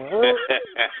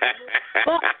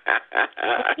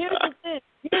here's the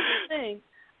thing.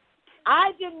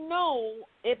 I didn't know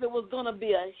if it was going to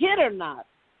be a hit or not,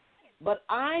 but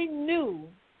I knew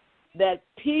that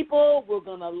people were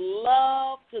going to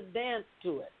love to dance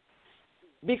to it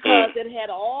because it had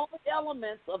all the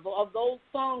elements of those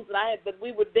songs that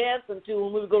we were dancing to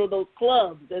when we would go to those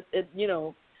clubs,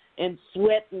 and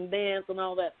sweat and dance and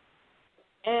all that.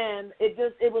 And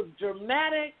it was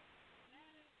dramatic.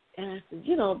 And I said,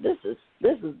 this is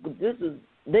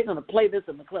they're going to play this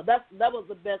in the club. That was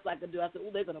the best I could do. I said,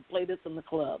 they're going to play this in the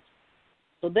club.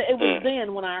 So it was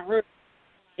then when I heard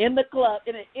in the club,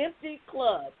 in an empty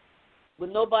club with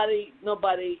nobody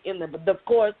in there. But of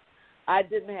course, I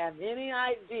didn't have any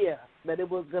idea that it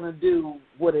was going to do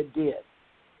what it did.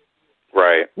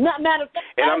 Right. Matter of fact,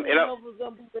 I didn't know if it was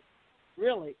going to be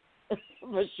really,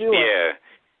 for sure. Yeah.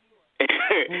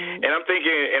 And I'm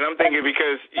thinking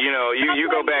because you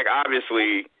go back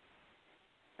obviously.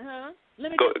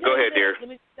 Go ahead, dear. Let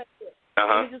me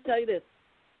just tell you this.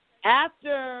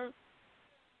 After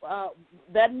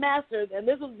that master, and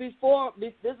this was before.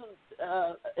 This was,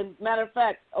 matter of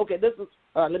fact. Okay, this was.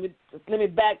 Let me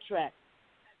backtrack.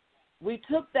 We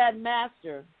took that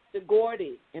master to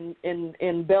Gordy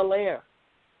in Bel Air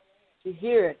to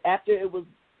hear it after it was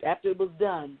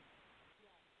done.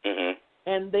 Mm-hmm.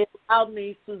 And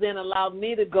Suzanne allowed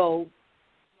me to go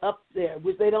up there,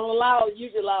 which they don't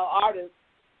usually allow artists,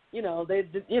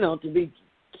 to be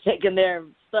taking their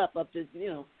stuff up to,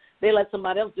 they let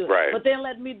somebody else do it. Right. But they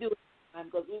let me do it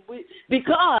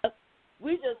because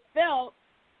we just felt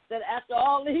that after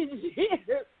all these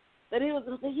years that he was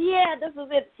going to say, yeah, this is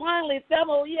it, finally,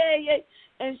 Thelma, yay.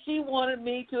 And she wanted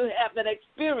me to have that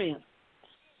experience.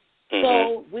 Mm-hmm.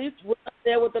 So we went up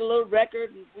there with a little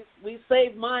record, and we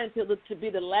saved mine to be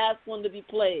the last one to be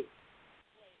played.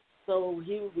 So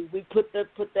we put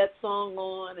that song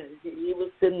on, and he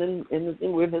was sitting in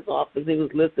his office. He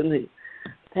was listening,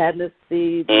 patting his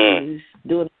feet, and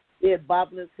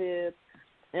bobbing his head.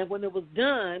 And when it was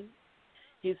done,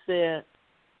 he said,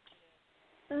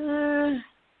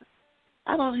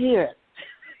 I don't hear it.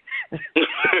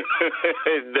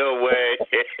 No way.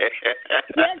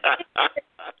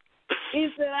 He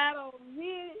said, I don't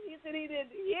hear it. He said he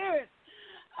didn't hear it.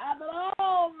 I said,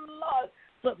 oh, Lord.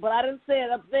 But I didn't say it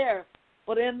up there.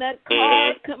 But in that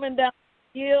car coming down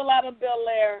the hill out of Bel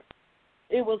Air,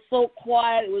 it was so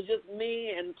quiet. It was just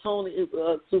me and Tony,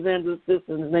 Suzanne's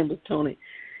sister, and his name was Tony.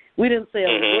 We didn't say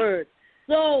a word.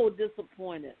 So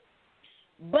disappointed.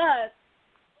 But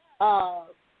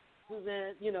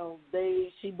Suzanne,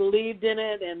 she believed in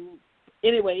it, and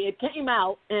anyway, it came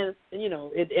out, and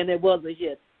it was a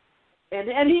hit.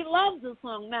 And he loves the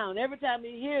song now, and every time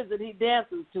he hears it, he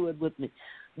dances to it with me.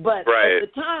 But at the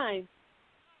time,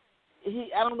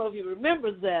 I don't know if he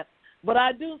remembers that, but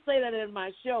I do say that in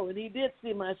my show, and he did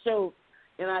see my show,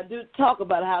 and I do talk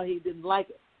about how he didn't like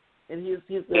it. And he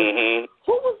said,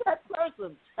 who was that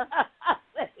person?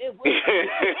 It was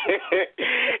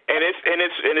and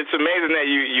it's amazing that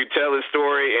you tell the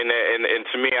story, and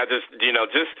to me, I just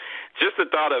just the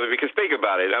thought of it, because think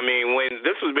about it. I mean, when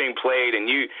this was being played, and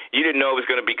you didn't know it was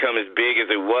going to become as big as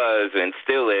it was, and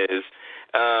still is.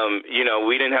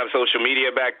 We didn't have social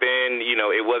media back then.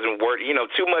 It wasn't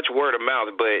too much word of mouth.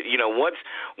 But once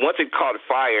it caught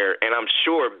fire, and I'm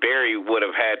sure Barry would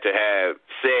have had to have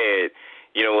said,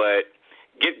 you know what,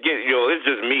 it's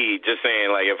just me just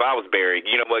saying, like, if I was Barry,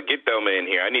 you know what, get Thelma in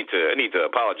here. I need to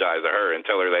apologize to her and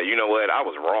tell her that, you know what, I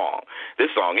was wrong. This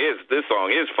song is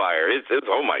fire. It's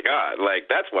oh my God,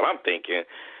 like that's what I'm thinking.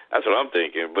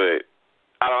 But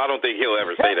I don't think he'll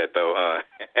ever say that though, huh?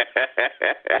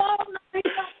 Oh, no, he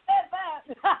don't say that.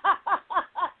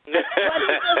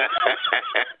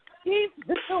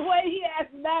 The way he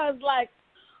acts now is like,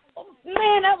 oh,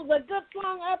 man, that was a good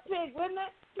song I picked, wasn't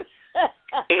it?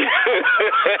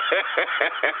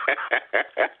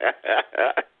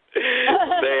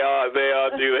 They all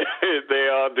do it. They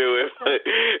all do it.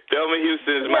 Thelma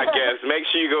Houston is my guest. Make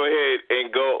sure you go ahead and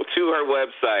go to her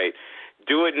website.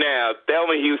 Do it now,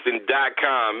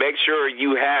 ThelmaHouston.com. Make sure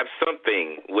you have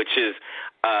something, which is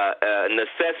a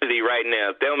necessity right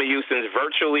now. Thelma Houston's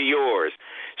Virtually Yours.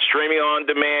 Streaming on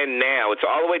demand now. It's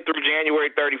all the way through January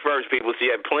 31st, people, so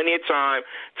you have plenty of time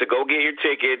to go get your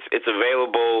tickets. It's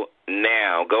available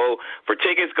now. For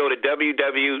tickets, go to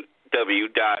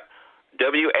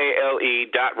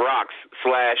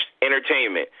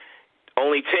www.wale.rocks/entertainment.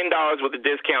 Only $10 with the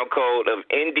discount code of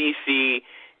NDCWALE.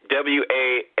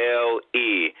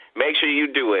 Make sure you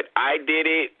do it. I did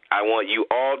it. I want you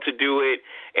all to do it.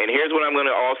 And here's what I'm going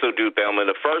to also do, Thelma.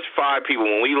 The first 5 people,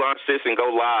 when we launch this and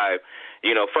go live,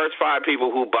 first 5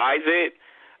 people who buys it,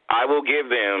 I will give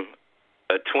them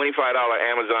a $25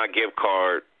 Amazon gift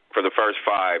card for the first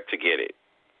 5 to get it.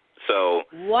 So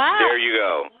There you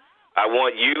go. I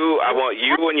want you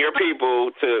and your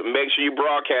people to make sure you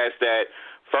broadcast that.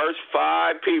 First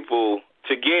 5 people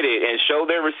to get it and show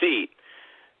their receipt,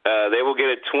 they will get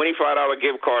a $25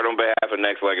 gift card on behalf of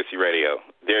Nexxlegacy Radio.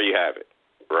 There you have it,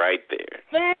 right there.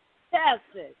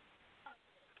 Fantastic.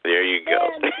 There you go.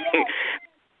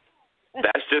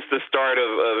 That's just the start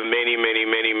of many, many,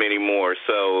 many, many more.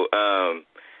 So,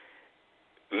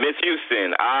 Miss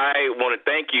Houston, I want to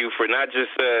thank you for not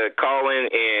just calling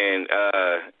and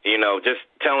just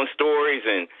telling stories,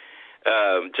 and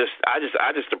I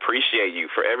just appreciate you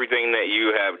for everything that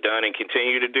you have done and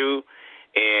continue to do.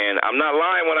 And I'm not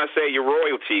lying when I say you're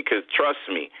royalty, because trust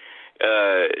me,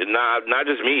 not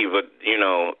just me, but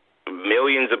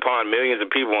millions upon millions of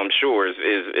people, I'm sure,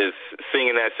 is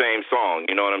singing that same song.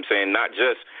 You know what I'm saying? Not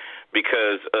just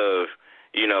because of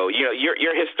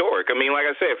you're historic. I mean, like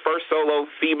I said, first solo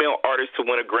female artist to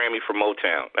win a Grammy for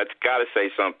Motown. That's got to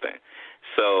say something.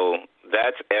 So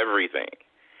that's everything.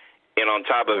 And on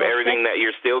top of everything that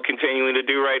you're still continuing to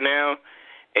do right now,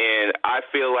 and I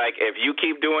feel like if you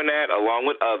keep doing that along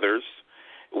with others,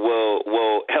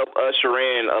 will help usher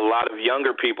in a lot of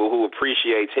younger people who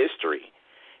appreciates history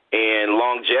and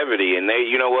longevity. And they,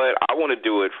 you know what, I want to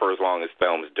do it for as long as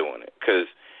Thelma's doing it, because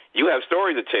you have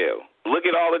stories to tell. Look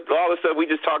at all the stuff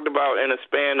we just talked about in a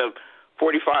span of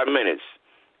 45 minutes.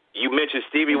 You mentioned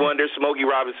Stevie Wonder, Smokey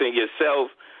Robinson,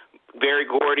 yourself, Berry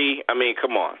Gordy. I mean,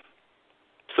 come on.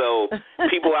 So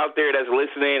people out there that's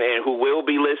listening and who will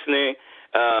be listening,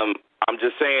 I'm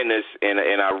just saying this, and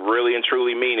I really and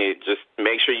truly mean it. Just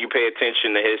make sure you pay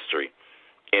attention to history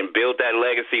and build that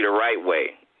legacy the right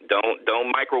way.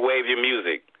 Don't microwave your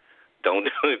music. Don't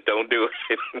do it. Don't do it.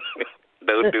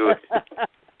 Don't do it.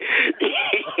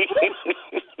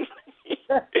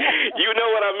 You know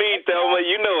what I mean, Thelma.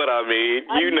 You know what I mean.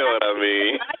 You know what I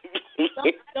mean.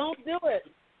 Don't do it.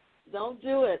 Don't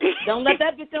do it. Don't let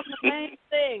that become the main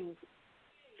thing.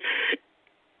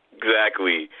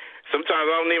 Exactly. Sometimes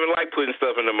I don't even like putting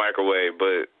stuff in the microwave,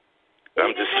 but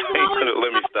I'm just saying,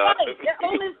 let me stop.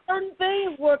 Only certain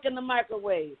things work in the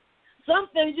microwave. Some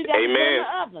things you got to put in the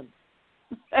oven.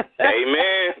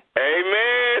 Amen.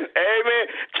 Amen. Amen.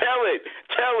 Tell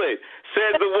it.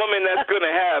 Says the woman that's going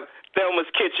to have Thelma's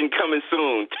Kitchen coming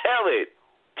soon. Tell it.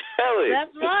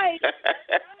 That's right.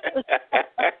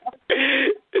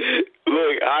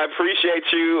 Look, I appreciate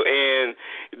you, and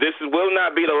this will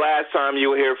not be the last time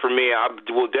you'll hear from me. I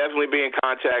will definitely be in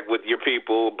contact with your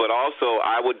people, but also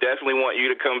I would definitely want you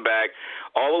to come back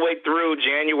all the way through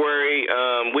January.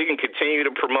 We can continue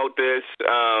to promote this.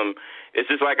 It's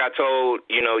just like I told,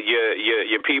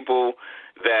 your people,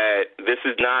 that this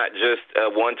is not just a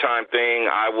one-time thing.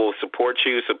 I will support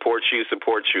you.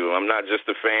 I'm not just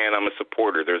a fan. I'm a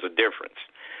supporter. There's a difference.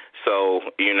 So,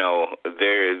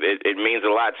 it means a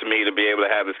lot to me to be able to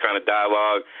have this kind of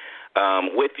dialogue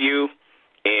with you,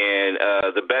 and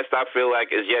the best I feel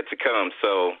like is yet to come.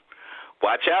 So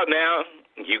watch out now.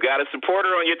 You got a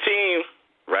supporter on your team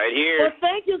right here. Well,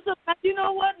 thank you so much. You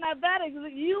know what? Now that is,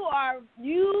 you are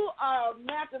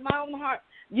matching my own heart.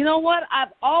 You know what?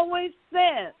 I've always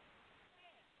said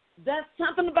that's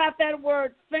something about that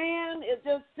word fan. It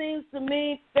just seems to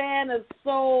me fan is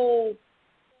so,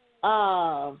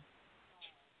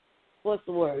 what's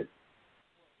the word?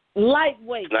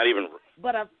 Lightweight. Not even.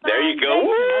 But a there you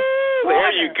go.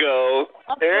 There you go.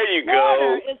 There you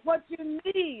go. It's what you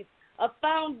need. A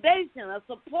foundation, a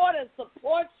supporter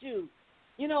supports you.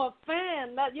 A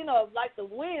fan that, like the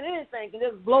wind, anything can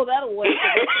just blow that away.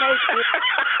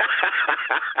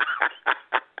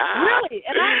 Really.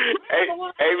 And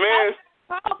I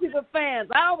call people fans.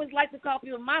 I always like to call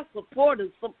people my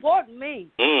supporters. Support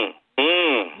me.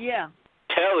 Yeah.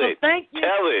 Tell it. Thank you.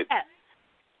 Tell it.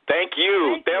 Thank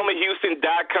you.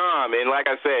 ThelmaHouston.com. And like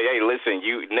I said, hey, listen,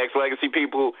 you Nexxlegacy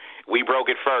people, we broke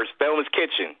it first. Thelma's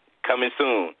Kitchen, coming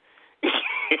soon.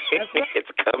 It's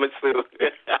coming soon.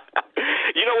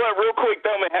 You know what? Real quick,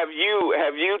 Thelma, have you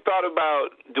thought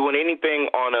about doing anything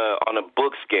on a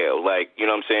book scale? Like, you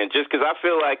know what I'm saying? Just because I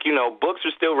feel like books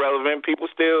are still relevant. People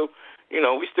still,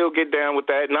 we still get down with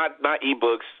that. Not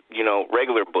ebooks.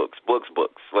 Regular books.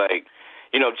 Like,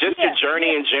 just the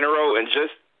journey in general, and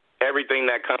just everything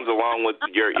that comes along with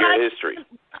your history.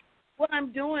 What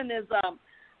I'm doing is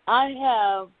I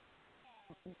have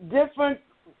different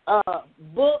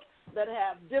books that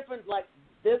have different, like,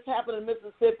 this happened in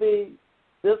Mississippi,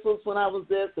 this was when I was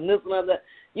this, and this one that.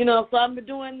 So I've been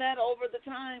doing that over the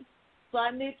time. So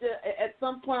I need to, at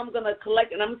some point I'm going to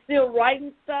collect, and I'm still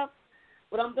writing stuff,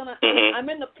 but I'm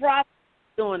in the process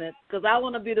of doing it, because I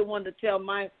want to be the one to tell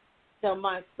my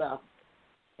stuff.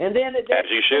 And then as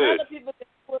you should. Other people can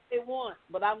do what they want,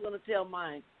 but I'm going to tell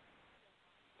mine.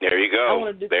 There you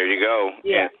go. There you go.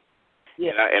 Yeah.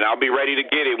 Yeah. And I'll be ready to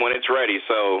get it when it's ready.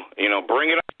 So,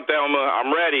 bring it on, Thelma.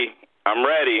 I'm ready.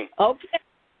 Okay.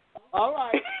 All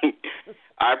right.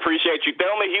 I appreciate you.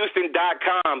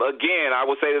 ThelmaHouston.com. Again, I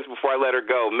will say this before I let her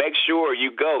go. Make sure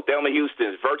you go. Thelma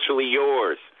Houston's Virtually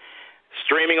Yours.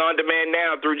 Streaming on demand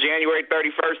now through January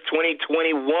 31st,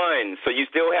 2021. So you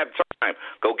still have time.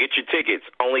 Go get your tickets.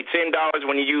 Only $10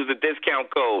 when you use the discount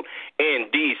code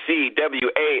NDCWALE.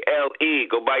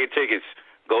 Go buy your tickets.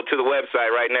 Go to the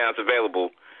website right now. It's available.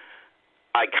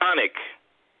 Iconic,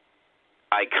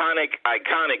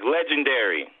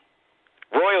 legendary,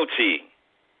 royalty.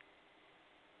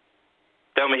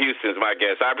 Thelma Houston's my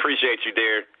guest. I appreciate you,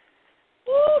 dear.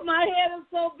 Ooh, my head is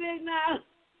so big now.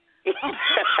 Get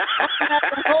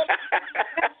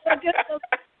the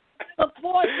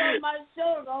support on my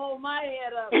shoulder to hold my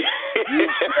head up. You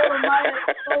feel my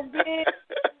head so big.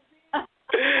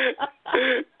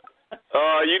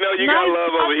 Oh, you got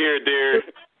love over here, dear.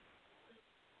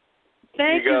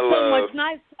 Thank you so much.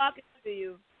 Nice talking to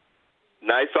you.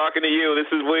 Nice talking to you. This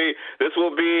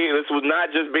will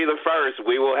not just be the first.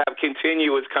 We will have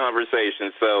continuous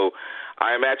conversations. So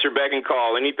I am at your beck and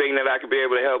call. Anything that I could be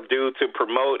able to help do to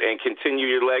promote and continue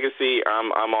your legacy,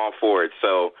 I'm all for it.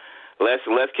 So let's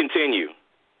continue.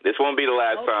 This won't be the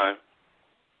last time.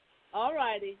 All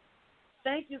righty.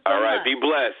 Thank you so much. All right. Be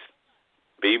blessed.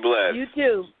 Be blessed. You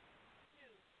too.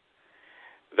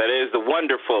 That is the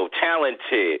wonderful,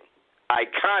 talented,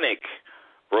 iconic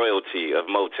royalty of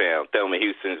Motown. Thelma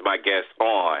Houston is my guest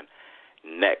on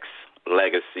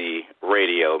Nexxlegacy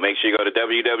Radio. Make sure you go to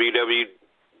www.nexxlegacy.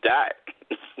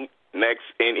 Make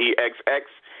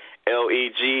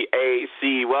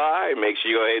sure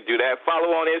you go ahead and do that.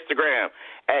 Follow on Instagram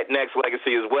at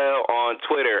Nexxlegacy as well. On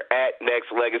Twitter at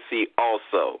Nexxlegacy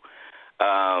also.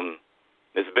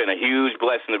 It's been a huge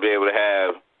blessing to be able to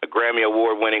have a Grammy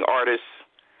Award-winning artist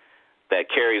that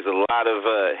carries a lot of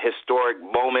historic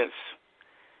moments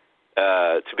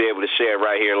to be able to share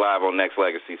right here live on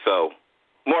Nexxlegacy. So,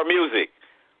 more music.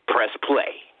 Press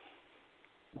play.